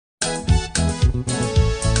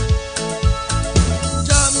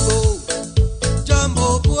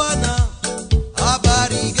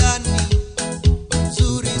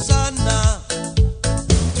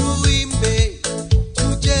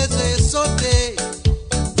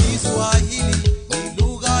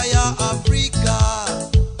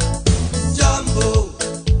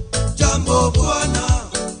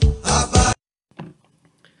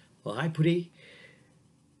Puri,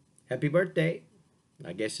 happy birthday.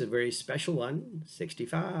 I guess a very special one,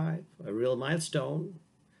 65, a real milestone.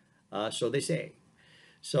 So they say.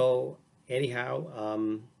 So,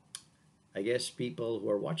 anyhow, I guess people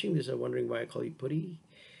who are watching this are wondering why I call you Puri.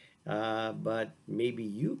 But maybe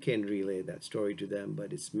you can relay that story to them.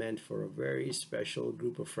 But it's meant for a very special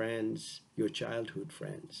group of friends, your childhood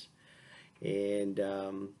friends. And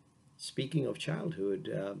speaking of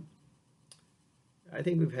childhood, I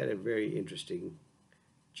think we've had a very interesting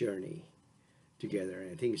journey together.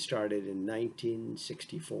 I think it started in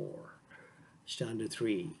 1964, Standard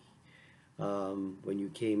 3, when you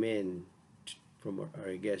came in from, or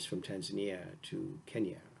I guess, from Tanzania to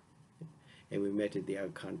Kenya. And we met at the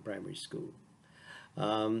Aga Khan Primary School.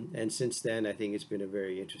 And since then, I think it's been a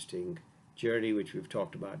very interesting journey, which we've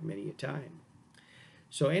talked about many a time.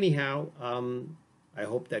 So anyhow, I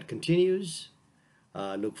hope that continues.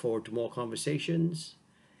 Look forward to more conversations.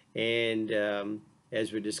 And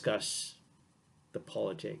as we discuss the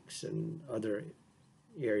politics and other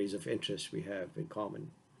areas of interest we have in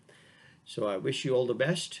common. So I wish you all the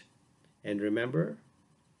best. And remember,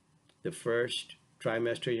 the first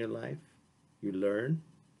trimester in your life, you learn.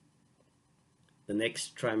 The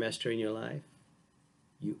next trimester in your life,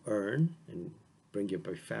 you earn and bring your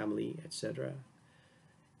family, etc.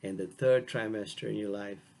 And the third trimester in your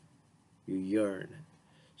life, you yearn.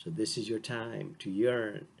 So this is your time to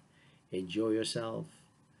yearn. Enjoy yourself.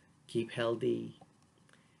 Keep healthy.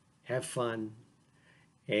 Have fun.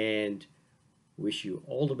 And wish you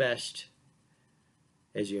all the best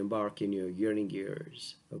as you embark in your yearning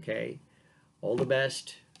years. Okay? All the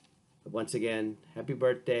best. Once again, happy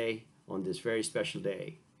birthday on this very special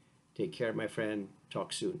day. Take care, my friend.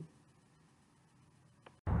 Talk soon.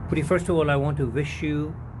 Puri, first of all, I want to wish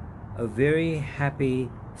you a very happy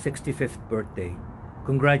 65th birthday.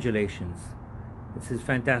 Congratulations. This is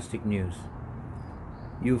fantastic news.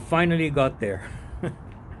 You finally got there.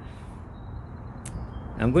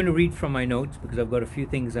 I'm going to read from my notes because I've got a few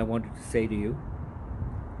things I wanted to say to you.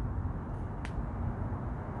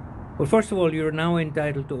 Well, first of all, you're now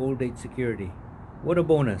entitled to old age security. What a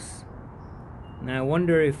bonus. Now, I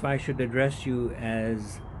wonder if I should address you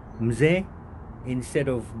as Mzee instead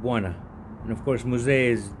of Bwana. And of course,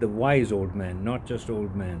 Mzee is the wise old man, not just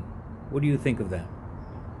old man. What do you think of that?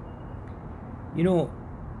 You know,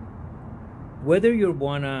 whether you're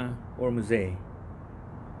Bwana or Mzee,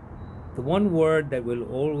 the one word that will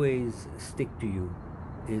always stick to you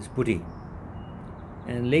is Puri.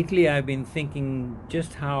 And lately I've been thinking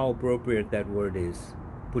just how appropriate that word is,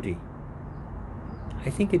 Puri. I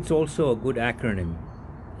think it's also a good acronym,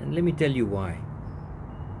 and let me tell you why.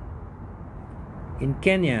 In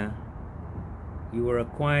Kenya, you were a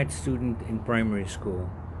quiet student in primary school,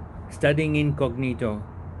 studying incognito,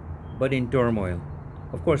 but in turmoil.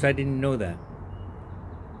 Of course, I didn't know that.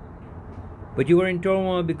 But you were in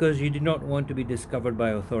turmoil because you did not want to be discovered by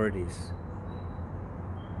authorities.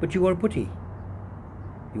 But you were Puri.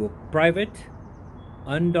 You were private,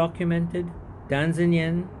 undocumented,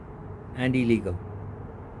 Tanzanian, and illegal.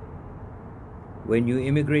 When you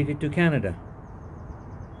immigrated to Canada,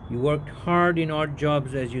 you worked hard in odd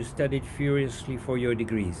jobs as you studied furiously for your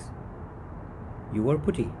degrees. You were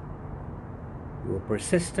Puri. You were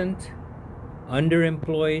persistent,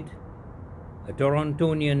 underemployed, a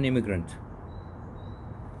Torontonian immigrant.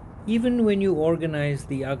 Even when you organized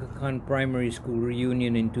the Aga Khan Primary School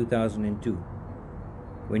reunion in 2002,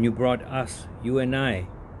 when you brought us, you and I,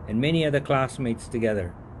 and many other classmates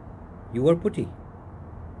together, you were Puri.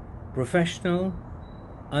 Professional,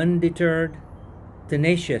 undeterred,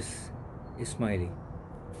 tenacious, Ismaili.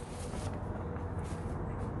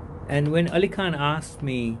 And when Ali Khan asked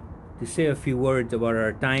me to say a few words about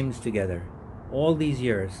our times together, all these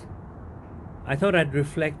years, I thought I'd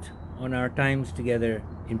reflect on our times together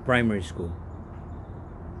in primary school.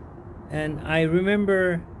 And I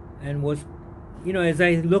remember and was, as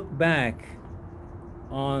I look back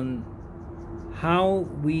on how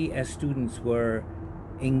we as students were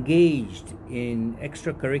engaged in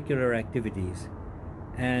extracurricular activities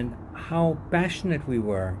and how passionate we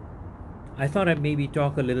were, I thought I'd maybe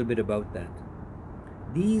talk a little bit about that.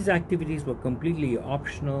 These activities were completely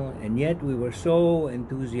optional, and yet we were so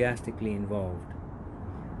enthusiastically involved.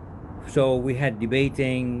 So we had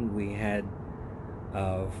debating, we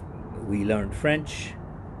learned French,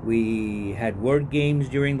 we had word games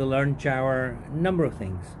during the lunch hour, a number of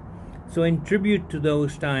things. So in tribute to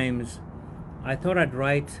those times, I thought I'd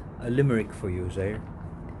write a limerick for you, Zahir.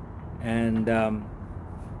 And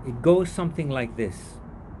it goes something like this.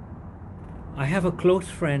 I have a close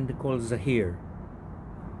friend called Zahir.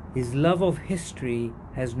 His love of history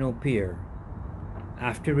has no peer.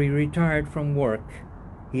 After he retired from work,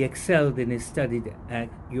 he excelled in his studies at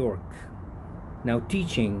York. Now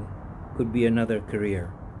teaching could be another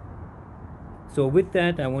career. So with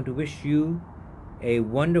that, I want to wish you a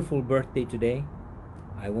wonderful birthday today.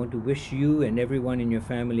 I want to wish you and everyone in your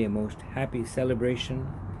family a most happy celebration.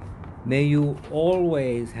 May you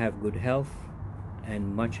always have good health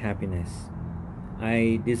and much happiness.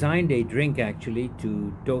 I designed a drink actually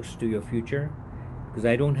to toast to your future because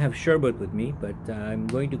I don't have sherbet with me, but I'm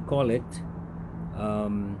going to call it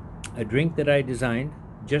a drink that I designed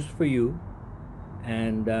just for you.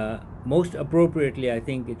 And most appropriately, I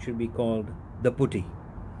think it should be called the putty.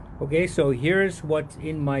 Okay, so here's what's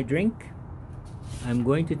in my drink. I'm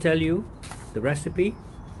going to tell you the recipe.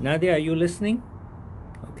 Nadia, are you listening?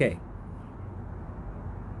 Okay.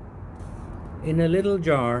 In a little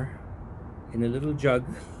jar, in a little jug,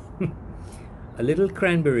 a little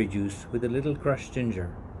cranberry juice with a little crushed ginger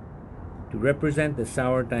to represent the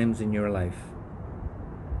sour times in your life.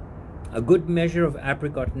 A good measure of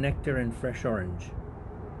apricot nectar and fresh orange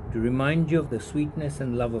to remind you of the sweetness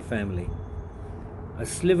and love of family. A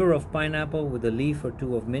sliver of pineapple with a leaf or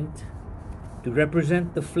two of mint to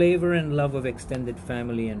represent the flavor and love of extended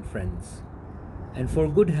family and friends. And for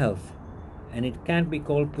good health, and it can't be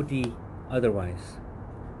called putty otherwise,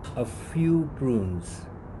 a few prunes.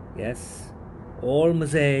 Yes, all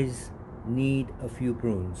mazes need a few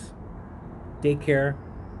prunes. Take care,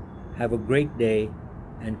 have a great day,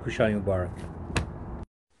 and Kushal Mubarak.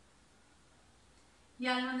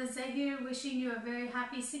 Yalman Zahir wishing you a very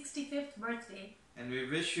happy 65th birthday. And we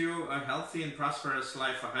wish you a healthy and prosperous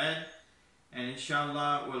life ahead. And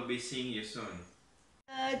inshallah, we'll be seeing you soon.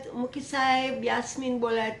 Muki સાહેબ યાસ્મીન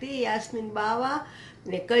બોલાતી યાસ્મીન બાવા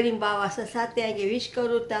ને કરીમ બાવા સાથે આગે વિશ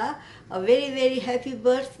કરું તા a very very happy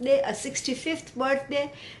birthday, a 65th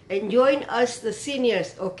birthday, and join us the seniors,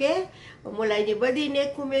 okay? મોલાની બધી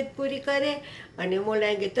નેક ઉમેદ પૂરી કરે અને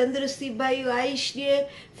મોલાંગે તંદુરસ્તી ભાઈઓ આયુષ દે,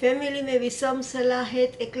 ફેમિલી में વિષમ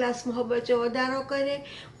સલાહત એકલાસ મોહબ્બત વધારો કરે,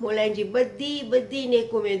 મોલાંજી બધી બધી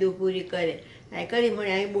નેક ઉમેદો પૂરી કરે. આ કરી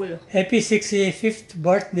મને આ બોલો. Happy 65th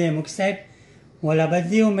birthday મુકી સાહેબ. મોલા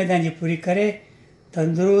બધી ઉમેદાની પૂરી કરે,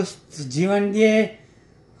 તંદુરસ્ત જીવન દે,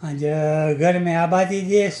 घर में आबादी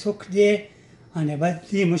दे, सुख दे અને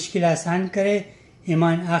બધી મુશ્કેલ આસાન કરે,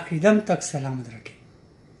 ઈમાન આખરી દમ તક સલામત રખે.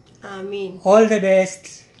 Amin. All the best.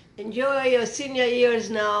 Enjoy your senior years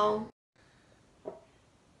now.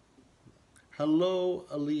 Hello,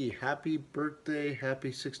 Ali. Happy birthday.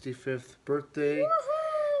 Happy 65th birthday. Woohoo!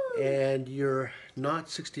 And you're not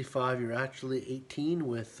 65, you're actually 18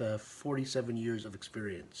 with 47 years of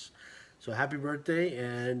experience. So happy birthday,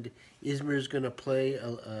 and Izmir is going to play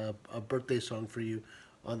a birthday song for you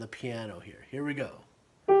on the piano here. Here we go.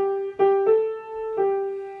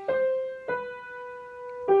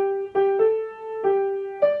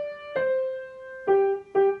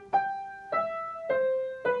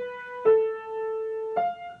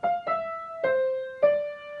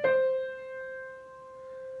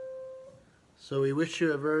 So we wish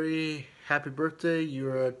you a very happy birthday.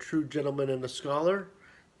 You're a true gentleman and a scholar,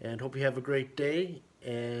 and hope you have a great day,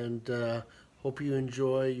 and hope you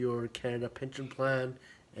enjoy your Canada pension plan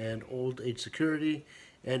and old age security,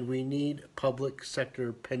 and we need public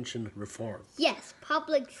sector pension reform. Yes,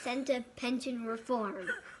 public sector pension reform.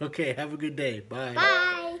 Okay, have a good day. Bye.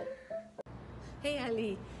 Bye. Hey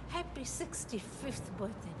Ali, happy 65th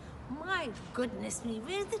birthday. My goodness me,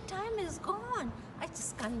 where the time is gone. I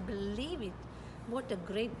just can't believe it. What a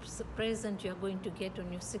great present you're going to get on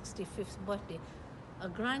your 65th birthday. A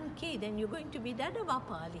grandkid, and you're going to be Dada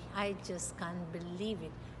Bapa Ali. I just can't believe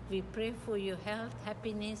it. We pray for your health,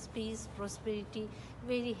 happiness, peace, prosperity,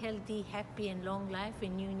 very healthy, happy and long life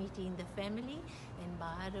and unity in the family. And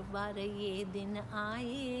baar baar ye din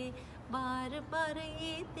aaye, baar baar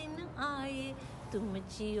ye din aaye, tum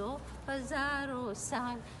jiyo hazaron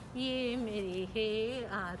saal, ye meri hai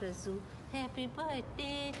aarzu. Happy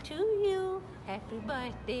birthday to you. Happy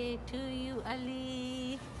birthday to you,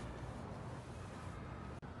 Ali.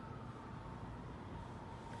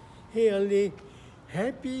 Hey Ali,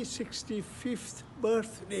 happy 65th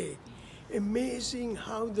birthday. Amazing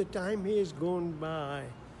how the time has gone by.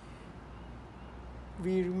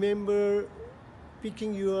 We remember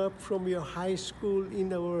picking you up from your high school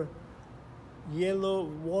in our yellow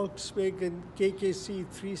Volkswagen KKC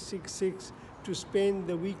 366 to spend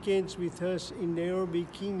the weekends with us in Nairobi,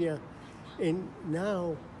 Kenya. And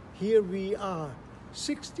now, here we are,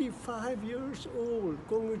 65 years old.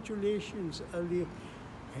 Congratulations, Ali.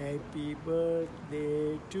 Happy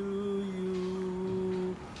birthday to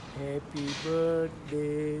you. Happy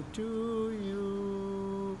birthday to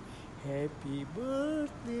you. Happy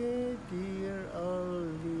birthday, dear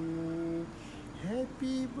Ali.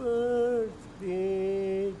 Happy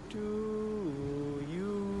birthday to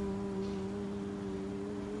you.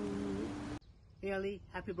 Hey Ali,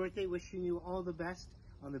 happy birthday. Wishing you all the best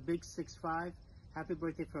on the big 6-5. Happy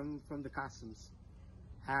birthday from the Customs.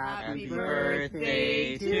 Happy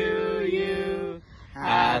birthday to you.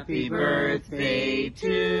 Happy birthday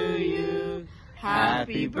to you.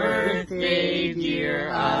 Happy birthday,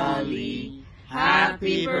 dear Ali.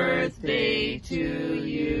 Happy birthday to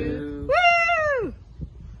you. Woo!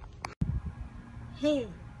 Hey,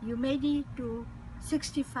 you made it to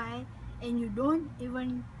 65 and you don't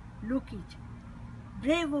even look it.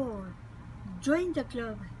 Bravo! Join the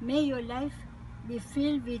club. May your life be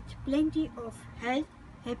filled with plenty of health,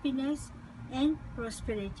 happiness, and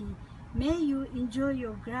prosperity. May you enjoy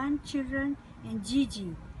your grandchildren and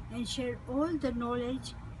Gigi and share all the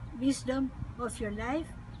knowledge, wisdom of your life.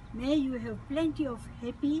 May you have plenty of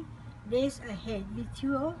happy days ahead with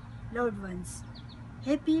your loved ones.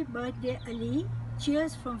 Happy birthday, Ali.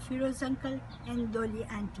 Cheers from Firoz Uncle and Dolly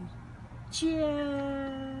Auntie.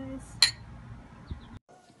 Cheers!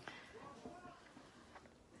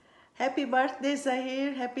 Happy birthday,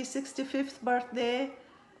 Zahir. Happy 65th birthday.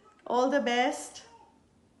 All the best.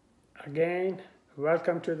 Again,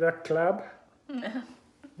 welcome to the club.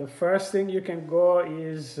 The first thing you can go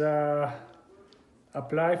is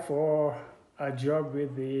apply for a job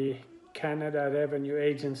with the Canada Revenue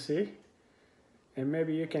Agency. And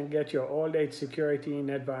maybe you can get your old age security in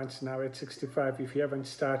advance now at 65 if you haven't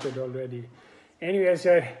started already. Anyways,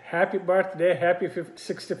 happy birthday, happy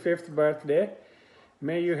 65th birthday.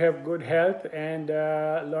 May you have good health and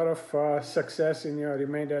a lot of success in your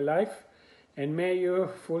remainder life. And may you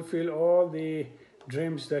fulfill all the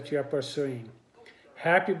dreams that you are pursuing.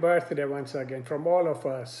 Happy birthday once again from all of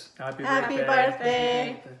us. Happy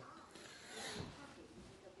birthday.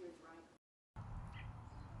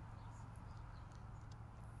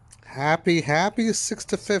 Happy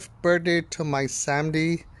 65th birthday to my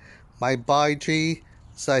Samdi, my Baiji,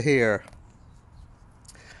 Zahir.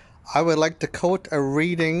 I would like to quote a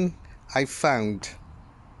reading I found.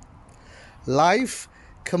 Life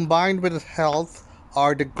combined with health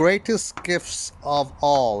are the greatest gifts of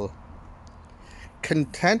all.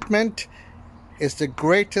 Contentment is the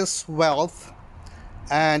greatest wealth,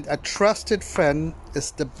 and a trusted friend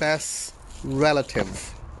is the best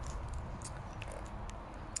relative.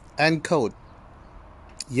 End quote.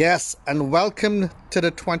 Yes, and welcome to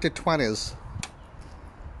the 2020s.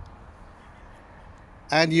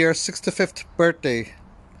 And your 65th birthday,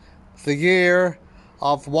 the year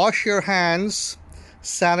of wash your hands,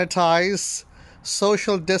 sanitize,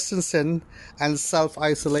 social distancing, and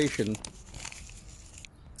self-isolation.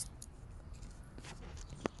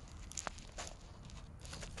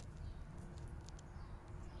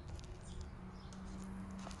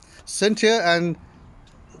 Cynthia, and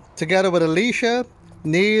together with Alicia,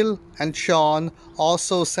 Neil, and Sean,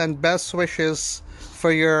 also send best wishes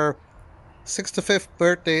for your 65th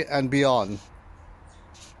birthday and beyond.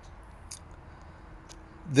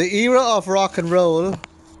 The era of rock and roll,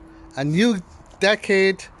 a new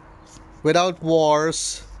decade without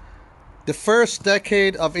wars, the first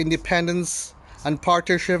decade of independence and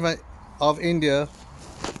partition of India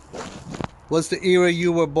was the era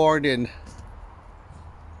you were born in.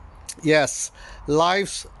 Yes,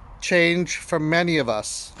 lives changed for many of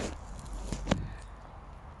us.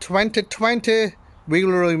 2020 we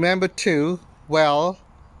will remember too well.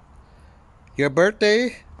 Your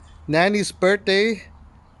birthday, Nanny's birthday,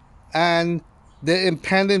 and the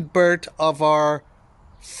impending birth of our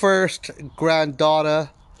first granddaughter,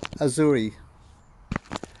 Azuri.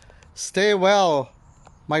 Stay well,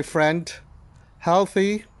 my friend,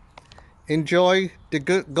 healthy, enjoy the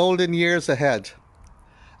good golden years ahead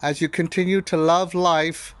as you continue to love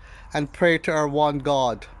life and pray to our one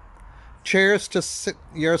God. Cheers to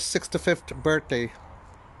your 65th birthday.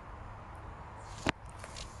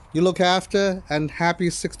 You look after, and happy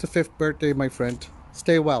 65th birthday, my friend.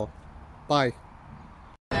 Stay well. Bye.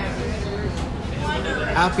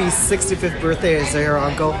 Happy 65th birthday, Zahir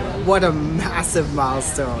Uncle. What a massive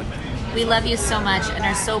milestone. We love you so much and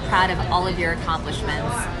are so proud of all of your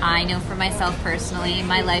accomplishments. I know for myself personally,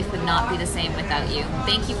 my life would not be the same without you.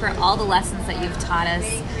 Thank you for all the lessons that you've taught us.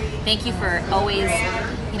 Thank you for always,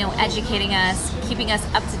 educating us, keeping us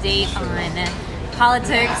up to date on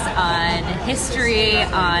politics, on history,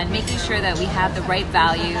 on making sure that we have the right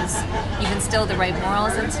values. You've instilled the right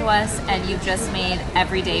morals into us, and you've just made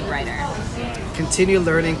every day brighter. Continue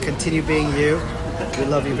learning, continue being you. We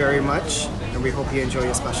love you very much, and we hope you enjoy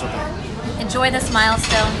your special day. Enjoy this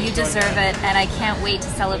milestone. You deserve it, and I can't wait to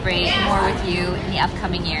celebrate more with you in the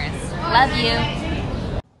upcoming years. Love you.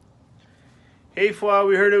 Hey, Fwa,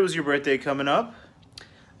 we heard it was your birthday coming up.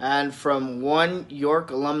 And from one York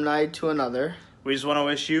alumni to another, we just want to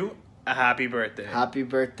wish you a happy birthday. Happy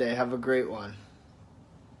birthday. Have a great one.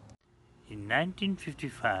 In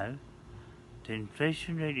 1955, the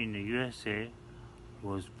inflation rate in the USA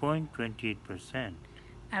was 0.28%.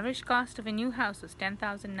 Average cost of a new house was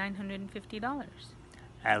 $10,950.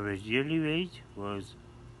 Average yearly wage was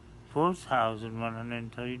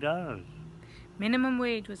 $4,130. Minimum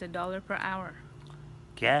wage was $1 per hour.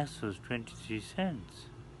 Gas was 23 cents.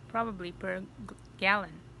 Probably per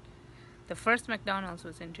gallon. The first McDonald's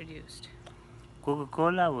was introduced.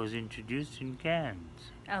 Coca-Cola was introduced in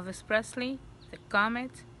cans. Elvis Presley, the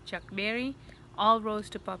Comets, Chuck Berry, all rose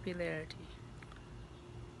to popularity.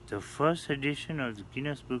 The first edition of the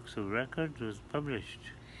Guinness Books of Records was published.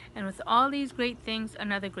 And with all these great things,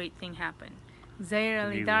 another great thing happened. Zahir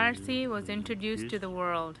Ali D was introduced to the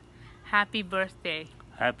world. Happy birthday.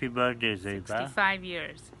 Happy birthday, Zahir. 65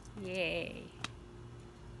 years. Yay.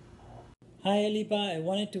 Hi, Aliba. I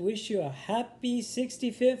wanted to wish you a happy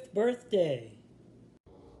 65th birthday.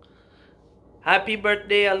 Happy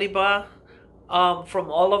birthday, Aliba.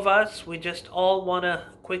 From all of us, we just all want to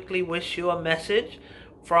quickly wish you a message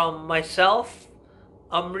from myself,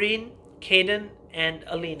 Amreen, Kaden, and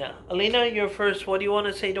Alina. Alina, you're first. What do you want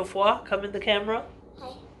to say to Fwa? Come in the camera.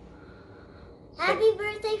 Hi. Happy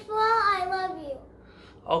birthday, Fwa. I love you.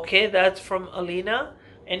 Okay, that's from Alina.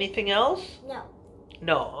 Anything else? No.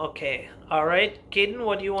 No, okay. All right. Kaden,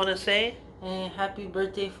 what do you want to say? Happy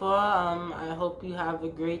birthday, Fwa. I hope you have a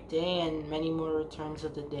great day and many more returns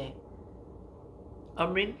of the day.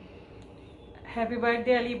 Amreen? Happy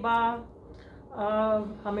birthday, Aliba.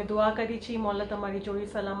 हमें दुआ करी छी मौला तमारी जोड़ी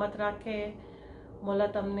सलामत राखे मौला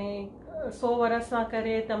तमने 100 વર્ષ ના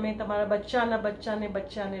કરે તમે તમારા બચ્ચાના બચ્ચાને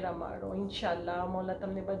બચ્ચાને રમાડો ઇન્શાલ્લાહ મૌલા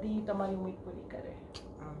તમને બધી તમારી ઉમ્મીદ પૂરી કરે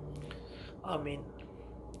Amen.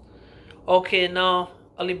 Okay, now,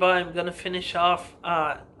 Aliba, I'm going to finish off.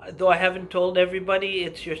 Though I haven't told everybody,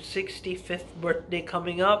 it's your 65th birthday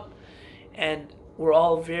coming up, and we're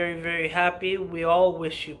all very, very happy. We all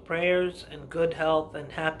wish you prayers and good health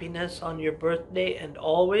and happiness on your birthday and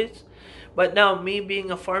always. But now, me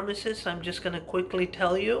being a pharmacist, I'm just going to quickly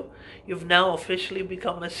tell you, you've now officially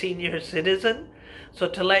become a senior citizen. So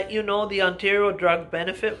to let you know, the Ontario Drug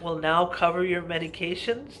Benefit will now cover your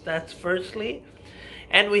medications. That's firstly.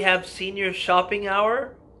 And we have senior shopping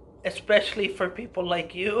hour, especially for people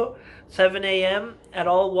like you, 7 a.m. at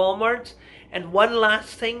all Walmarts. And one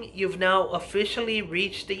last thing, you've now officially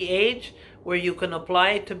reached the age where you can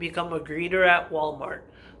apply to become a greeter at Walmart.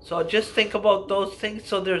 So just think about those things.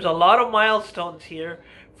 So there's a lot of milestones here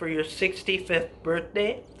for your 65th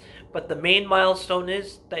birthday. But the main milestone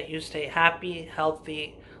is that you stay happy,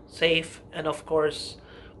 healthy, safe, and of course,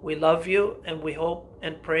 we love you and we hope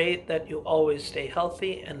and pray that you always stay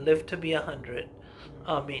healthy and live to be 100.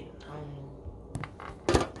 Amen.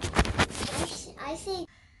 I say.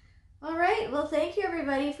 All right. Well, thank you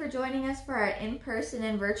everybody for joining us for our in-person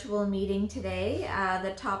and virtual meeting today.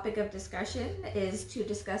 The topic of discussion is to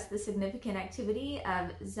discuss the significant activity of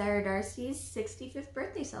Zahir Darcy's 65th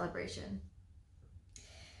birthday celebration.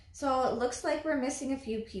 So it looks like we're missing a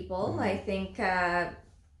few people. I think 10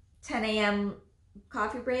 a.m.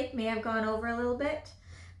 coffee break may have gone over a little bit,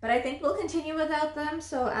 but I think we'll continue without them.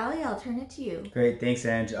 So Ali, I'll turn it to you. Great, thanks,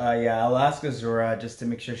 Ange. Yeah, I'll ask Azura just to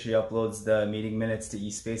make sure she uploads the meeting minutes to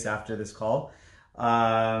eSpace after this call.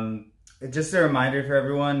 Just a reminder for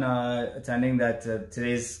everyone attending that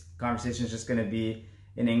today's conversation is just going to be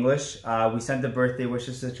in English. We sent the birthday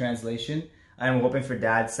wishes to translation. I'm hoping for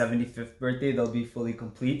Dad's 75th birthday, they'll be fully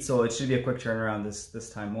complete. So it should be a quick turnaround this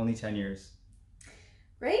time, only 10 years.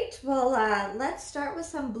 Great. Well, let's start with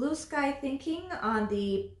some blue sky thinking on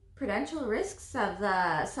the prudential risks of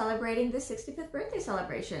celebrating the 65th birthday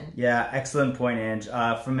celebration. Yeah, excellent point, Ange.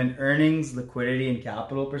 From an earnings, liquidity, and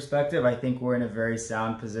capital perspective, I think we're in a very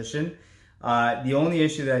sound position. The only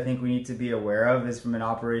issue that I think we need to be aware of is from an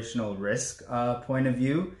operational risk point of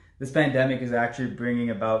view. This pandemic is actually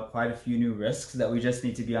bringing about quite a few new risks that we just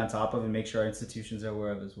need to be on top of and make sure our institutions are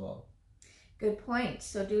aware of as well. Good point.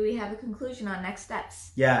 So do we have a conclusion on next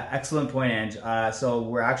steps? Yeah, excellent point, Ange. So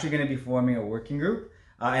we're actually going to be forming a working group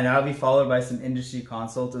and that'll be followed by some industry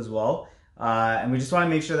consult as well. And we just want to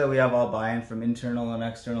make sure that we have all buy-in from internal and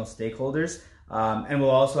external stakeholders. And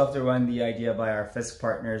we'll also have to run the idea by our FISC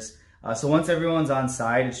partners. So once everyone's on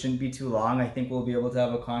side, it shouldn't be too long. I think we'll be able to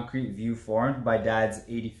have a concrete view formed by Dad's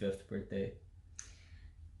 85th birthday.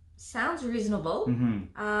 Sounds reasonable.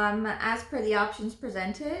 As per the options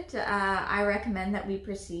presented, I recommend that we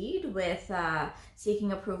proceed with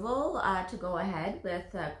seeking approval to go ahead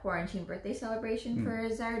with a quarantine birthday celebration for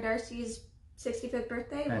Zahir Darcy's 65th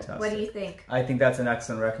birthday. Fantastic. What do you think? I think that's an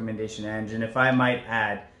excellent recommendation, Ange. And if I might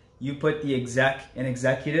add, you put the exec and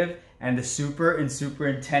executive and the super and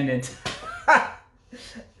superintendent.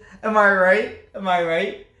 Am I right? Am I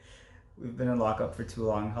right? We've been in lockup for too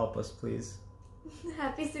long. Help us, please.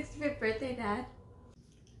 Happy 65th birthday, Dad.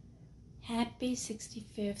 Happy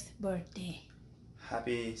 65th birthday.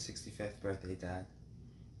 Happy 65th birthday, Dad.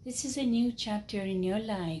 This is a new chapter in your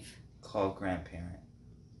life. Called grandparent.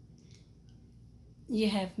 You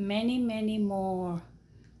have many, many more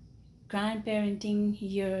grandparenting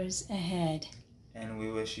years ahead. And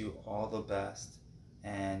we wish you all the best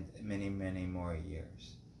and many, many more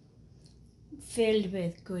years. Filled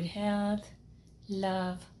with good health,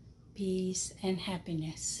 love, peace, and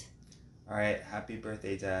happiness. All right, happy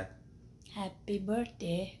birthday, Dad. Happy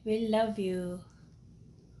birthday. We love you.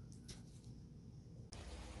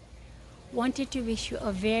 Wanted to wish you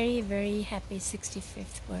a very, very happy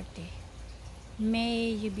 65th birthday. May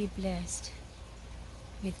you be blessed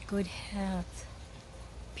with good health,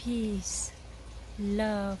 peace,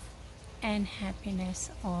 love, and happiness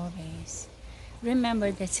always.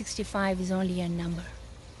 Remember that 65 is only a number.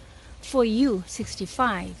 For you,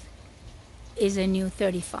 65 is a new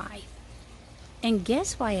 35. And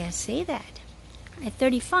guess why I say that? At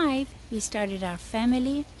 35, we started our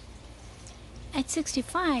family. At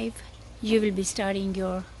 65, you will be starting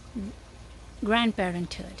your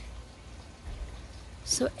grandparenthood.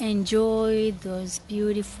 So enjoy those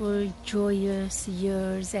beautiful, joyous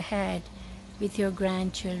years ahead with your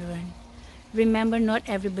grandchildren. Remember, not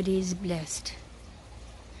everybody is blessed.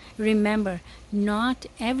 Remember, not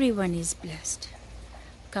everyone is blessed.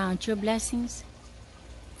 Count your blessings.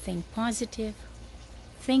 Think positive.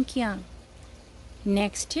 Think young.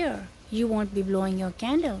 Next year, you won't be blowing your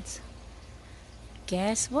candles.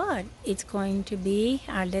 Guess what? It's going to be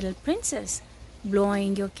our little princess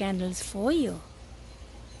blowing your candles for you.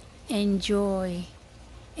 Enjoy.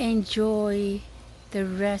 Enjoy the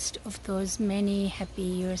rest of those many happy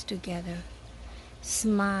years together.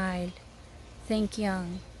 Smile. Think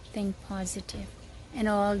young. Think positive. And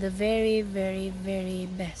all the very, very, very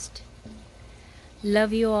best.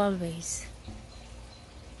 Love you always.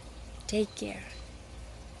 Take care.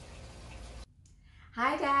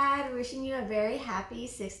 Hi, Dad. Wishing you a very happy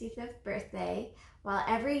 65th birthday. While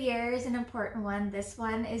every year is an important one, this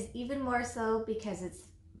one is even more so because it's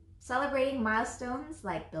celebrating milestones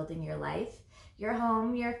like building your life, your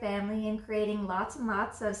home, your family, and creating lots and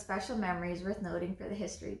lots of special memories worth noting for the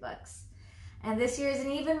history books. And this year is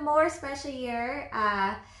an even more special year,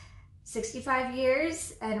 65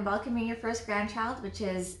 years and welcoming your first grandchild, which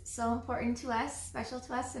is so important to us, special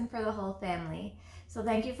to us, and for the whole family. So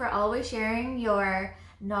thank you for always sharing your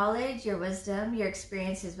knowledge, your wisdom, your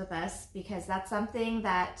experiences with us, because that's something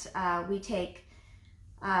that we take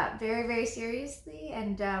very, very seriously,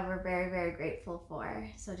 and we're very, very grateful for.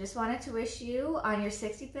 So just wanted to wish you on your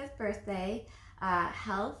 65th birthday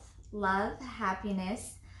health, love,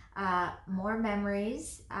 happiness, more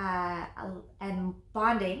memories, and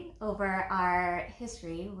bonding over our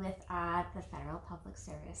history with the Federal Public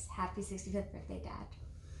Service. Happy 65th birthday, Dad.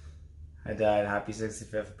 Hi, Dad. Happy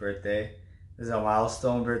 65th birthday. This is a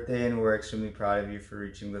milestone birthday, and we're extremely proud of you for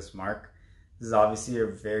reaching this mark. This is obviously a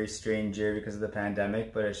very strange year because of the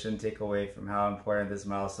pandemic, but it shouldn't take away from how important this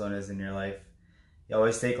milestone is in your life. You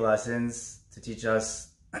always take lessons to teach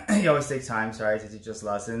us, you always take time, to teach us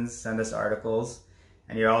lessons, send us articles,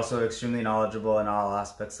 and you're also extremely knowledgeable in all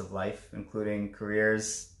aspects of life, including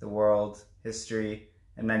careers, the world, history,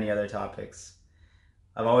 and many other topics.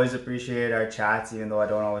 I've always appreciated our chats, even though I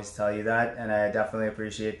don't always tell you that, and I definitely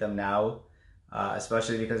appreciate them now,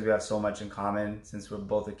 especially because we have so much in common since we're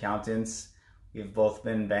both accountants. We've both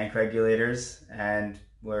been bank regulators, and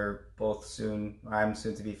I'm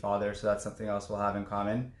soon to be father, so that's something else we'll have in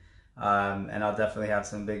common. And I'll definitely have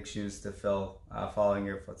some big shoes to fill following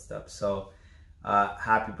your footsteps. So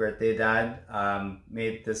happy birthday, Dad.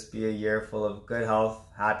 May this be a year full of good health,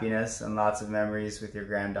 happiness, and lots of memories with your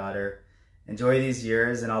granddaughter. Enjoy these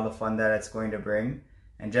years and all the fun that it's going to bring.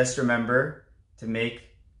 And just remember to make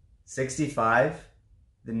 65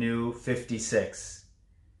 the new 56.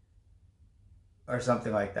 Or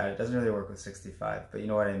something like that. It doesn't really work with 65, but you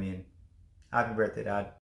know what I mean. Happy birthday, Dad.